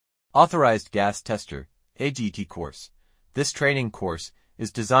Authorized Gas Tester, AGT course. This training course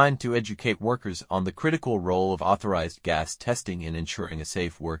is designed to educate workers on the critical role of authorized gas testing in ensuring a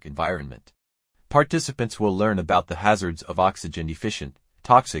safe work environment. Participants will learn about the hazards of oxygen-deficient,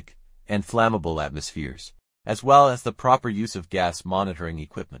 toxic, and flammable atmospheres, as well as the proper use of gas monitoring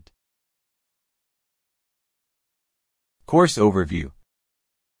equipment. Course Overview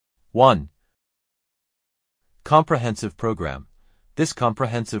 1. Comprehensive Program. This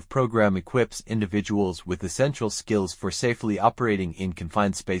comprehensive program equips individuals with essential skills for safely operating in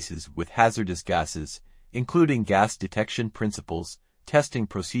confined spaces with hazardous gases, including gas detection principles, testing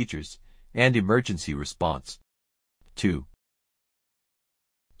procedures, and emergency response. 2.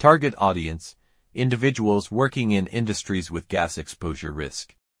 Target audience. Individuals working in industries with gas exposure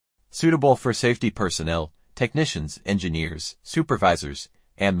risk. Suitable for safety personnel, technicians, engineers, supervisors,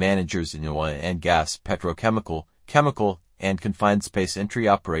 and managers in oil and gas, petrochemical, chemical, and confined space entry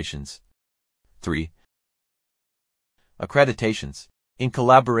operations. 3. Accreditations. In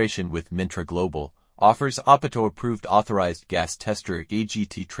collaboration with Myntra Global, offers OPITO-approved Authorized Gas Tester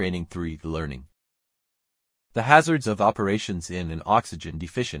AGT Training 3 Learning. The hazards of operations in an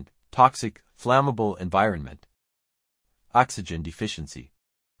oxygen-deficient, toxic, flammable environment. Oxygen deficiency.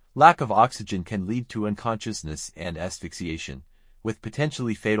 Lack of oxygen can lead to unconsciousness and asphyxiation, with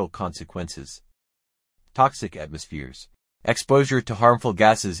potentially fatal consequences. Toxic atmospheres. Exposure to harmful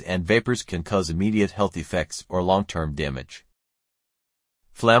gases and vapors can cause immediate health effects or long-term damage.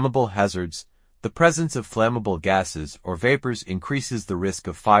 Flammable hazards. The presence of flammable gases or vapors increases the risk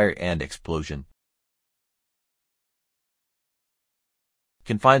of fire and explosion.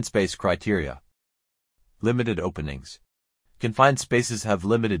 Confined space criteria. Limited openings. Confined spaces have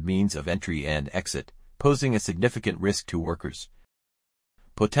limited means of entry and exit, posing a significant risk to workers.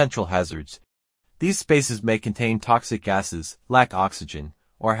 Potential hazards. These spaces may contain toxic gases, lack oxygen,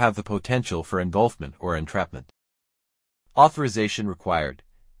 or have the potential for engulfment or entrapment. Authorization required.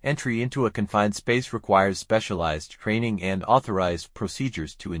 Entry into a confined space requires specialized training and authorized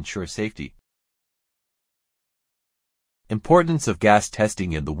procedures to ensure safety. Importance of gas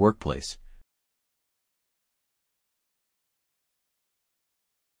testing in the workplace.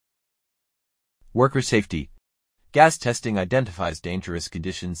 Worker safety. Gas testing identifies dangerous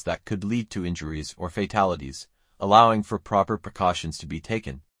conditions that could lead to injuries or fatalities, allowing for proper precautions to be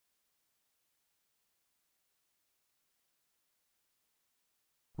taken.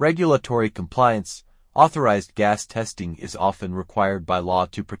 Regulatory compliance. Authorized gas testing is often required by law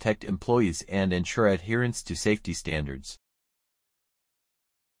to protect employees and ensure adherence to safety standards.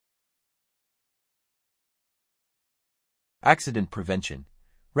 Accident prevention.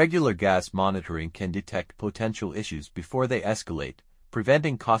 Regular gas monitoring can detect potential issues before they escalate,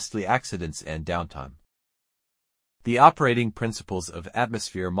 preventing costly accidents and downtime. The operating principles of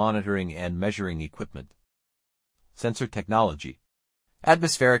atmosphere monitoring and measuring equipment. Sensor technology.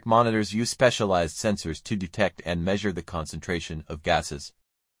 Atmospheric monitors use specialized sensors to detect and measure the concentration of gases.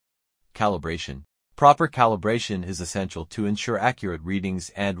 Calibration. Proper calibration is essential to ensure accurate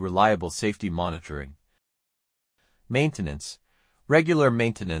readings and reliable safety monitoring. Maintenance. Regular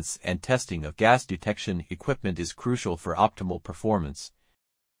maintenance and testing of gas detection equipment is crucial for optimal performance.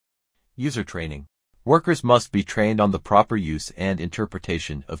 User training. Workers must be trained on the proper use and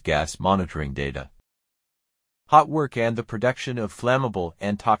interpretation of gas monitoring data. Hot work and the production of flammable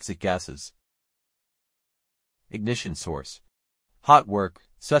and toxic gases. Ignition source. Hot work,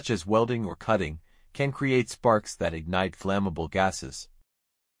 such as welding or cutting, can create sparks that ignite flammable gases.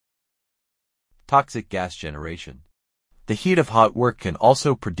 Toxic gas generation. The heat of hot work can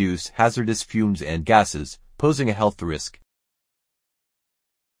also produce hazardous fumes and gases, posing a health risk.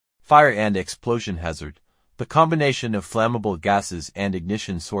 Fire and explosion hazard. The combination of flammable gases and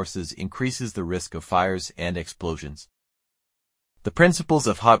ignition sources increases the risk of fires and explosions. The principles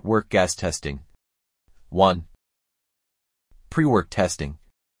of hot work gas testing. 1. Pre-work testing.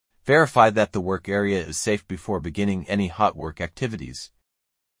 Verify that the work area is safe before beginning any hot work activities.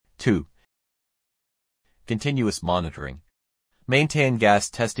 2. Continuous monitoring. Maintain gas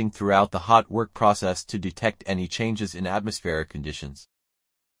testing throughout the hot work process to detect any changes in atmospheric conditions.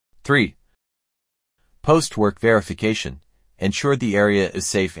 3. Post-work verification. Ensure the area is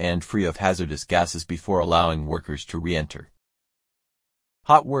safe and free of hazardous gases before allowing workers to re-enter.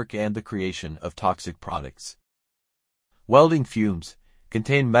 Hot work and the creation of toxic products. Welding fumes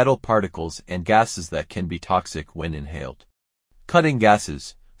contain metal particles and gases that can be toxic when inhaled. Cutting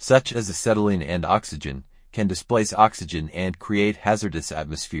gases, such as acetylene and oxygen, can displace oxygen and create hazardous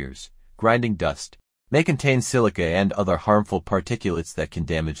atmospheres. Grinding dust may contain silica and other harmful particulates that can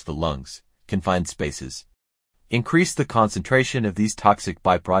damage the lungs. Confined spaces. increase the concentration of these toxic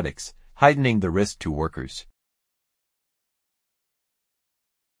byproducts, heightening the risk to workers.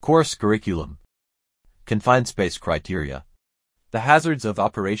 Course curriculum. Confined space criteria. The hazards of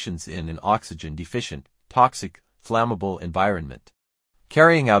operations in an oxygen-deficient, toxic, flammable environment.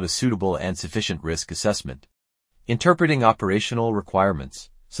 Carrying out a suitable and sufficient risk assessment. Interpreting operational requirements,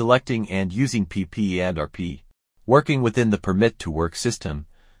 selecting and using PP and RP. Working within the permit-to-work system,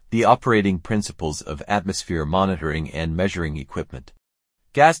 the operating principles of atmosphere monitoring and measuring equipment.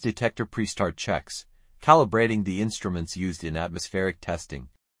 Gas detector pre-start checks, calibrating the instruments used in atmospheric testing.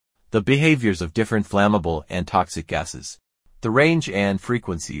 The behaviors of different flammable and toxic gases. The range and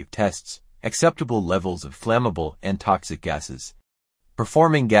frequency of tests, acceptable levels of flammable and toxic gases.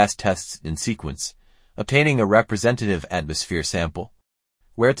 Performing gas tests in sequence, obtaining a representative atmosphere sample.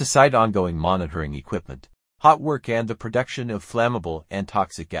 Where to site ongoing monitoring equipment. Hot work and the production of flammable and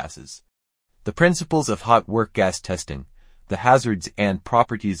toxic gases. The principles of hot work gas testing, the hazards and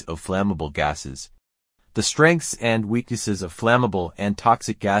properties of flammable gases. The strengths and weaknesses of flammable and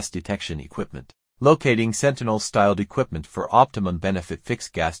toxic gas detection equipment. Locating Sentinel-styled equipment for optimum benefit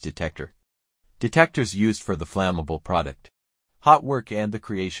fixed gas detector. Detectors used for the flammable product. Hot work and the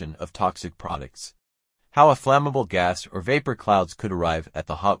creation of toxic products. How a flammable gas or vapor clouds could arrive at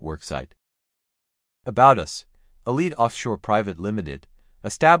the hot work site. About us. Elite Offshore Private Limited,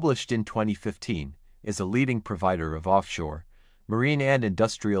 established in 2015, is a leading provider of offshore, marine and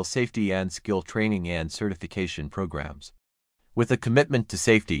industrial safety and skill training and certification programs. With a commitment to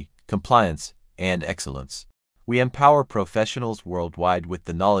safety, compliance, and excellence, we empower professionals worldwide with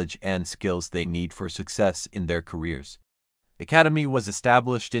the knowledge and skills they need for success in their careers. Academy was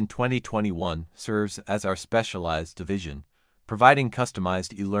established in 2021, serves as our specialized division, providing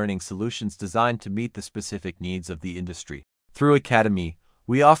customized e-learning solutions designed to meet the specific needs of the industry. Through Academy,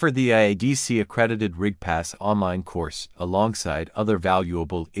 we offer the IADC-accredited RigPass online course, alongside other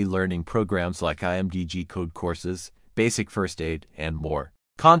valuable e-learning programs like IMDG code courses, basic first aid, and more.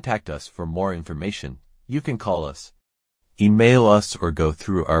 Contact us for more information. You can call us, email us, or go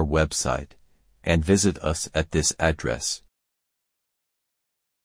through our website and visit us at this address.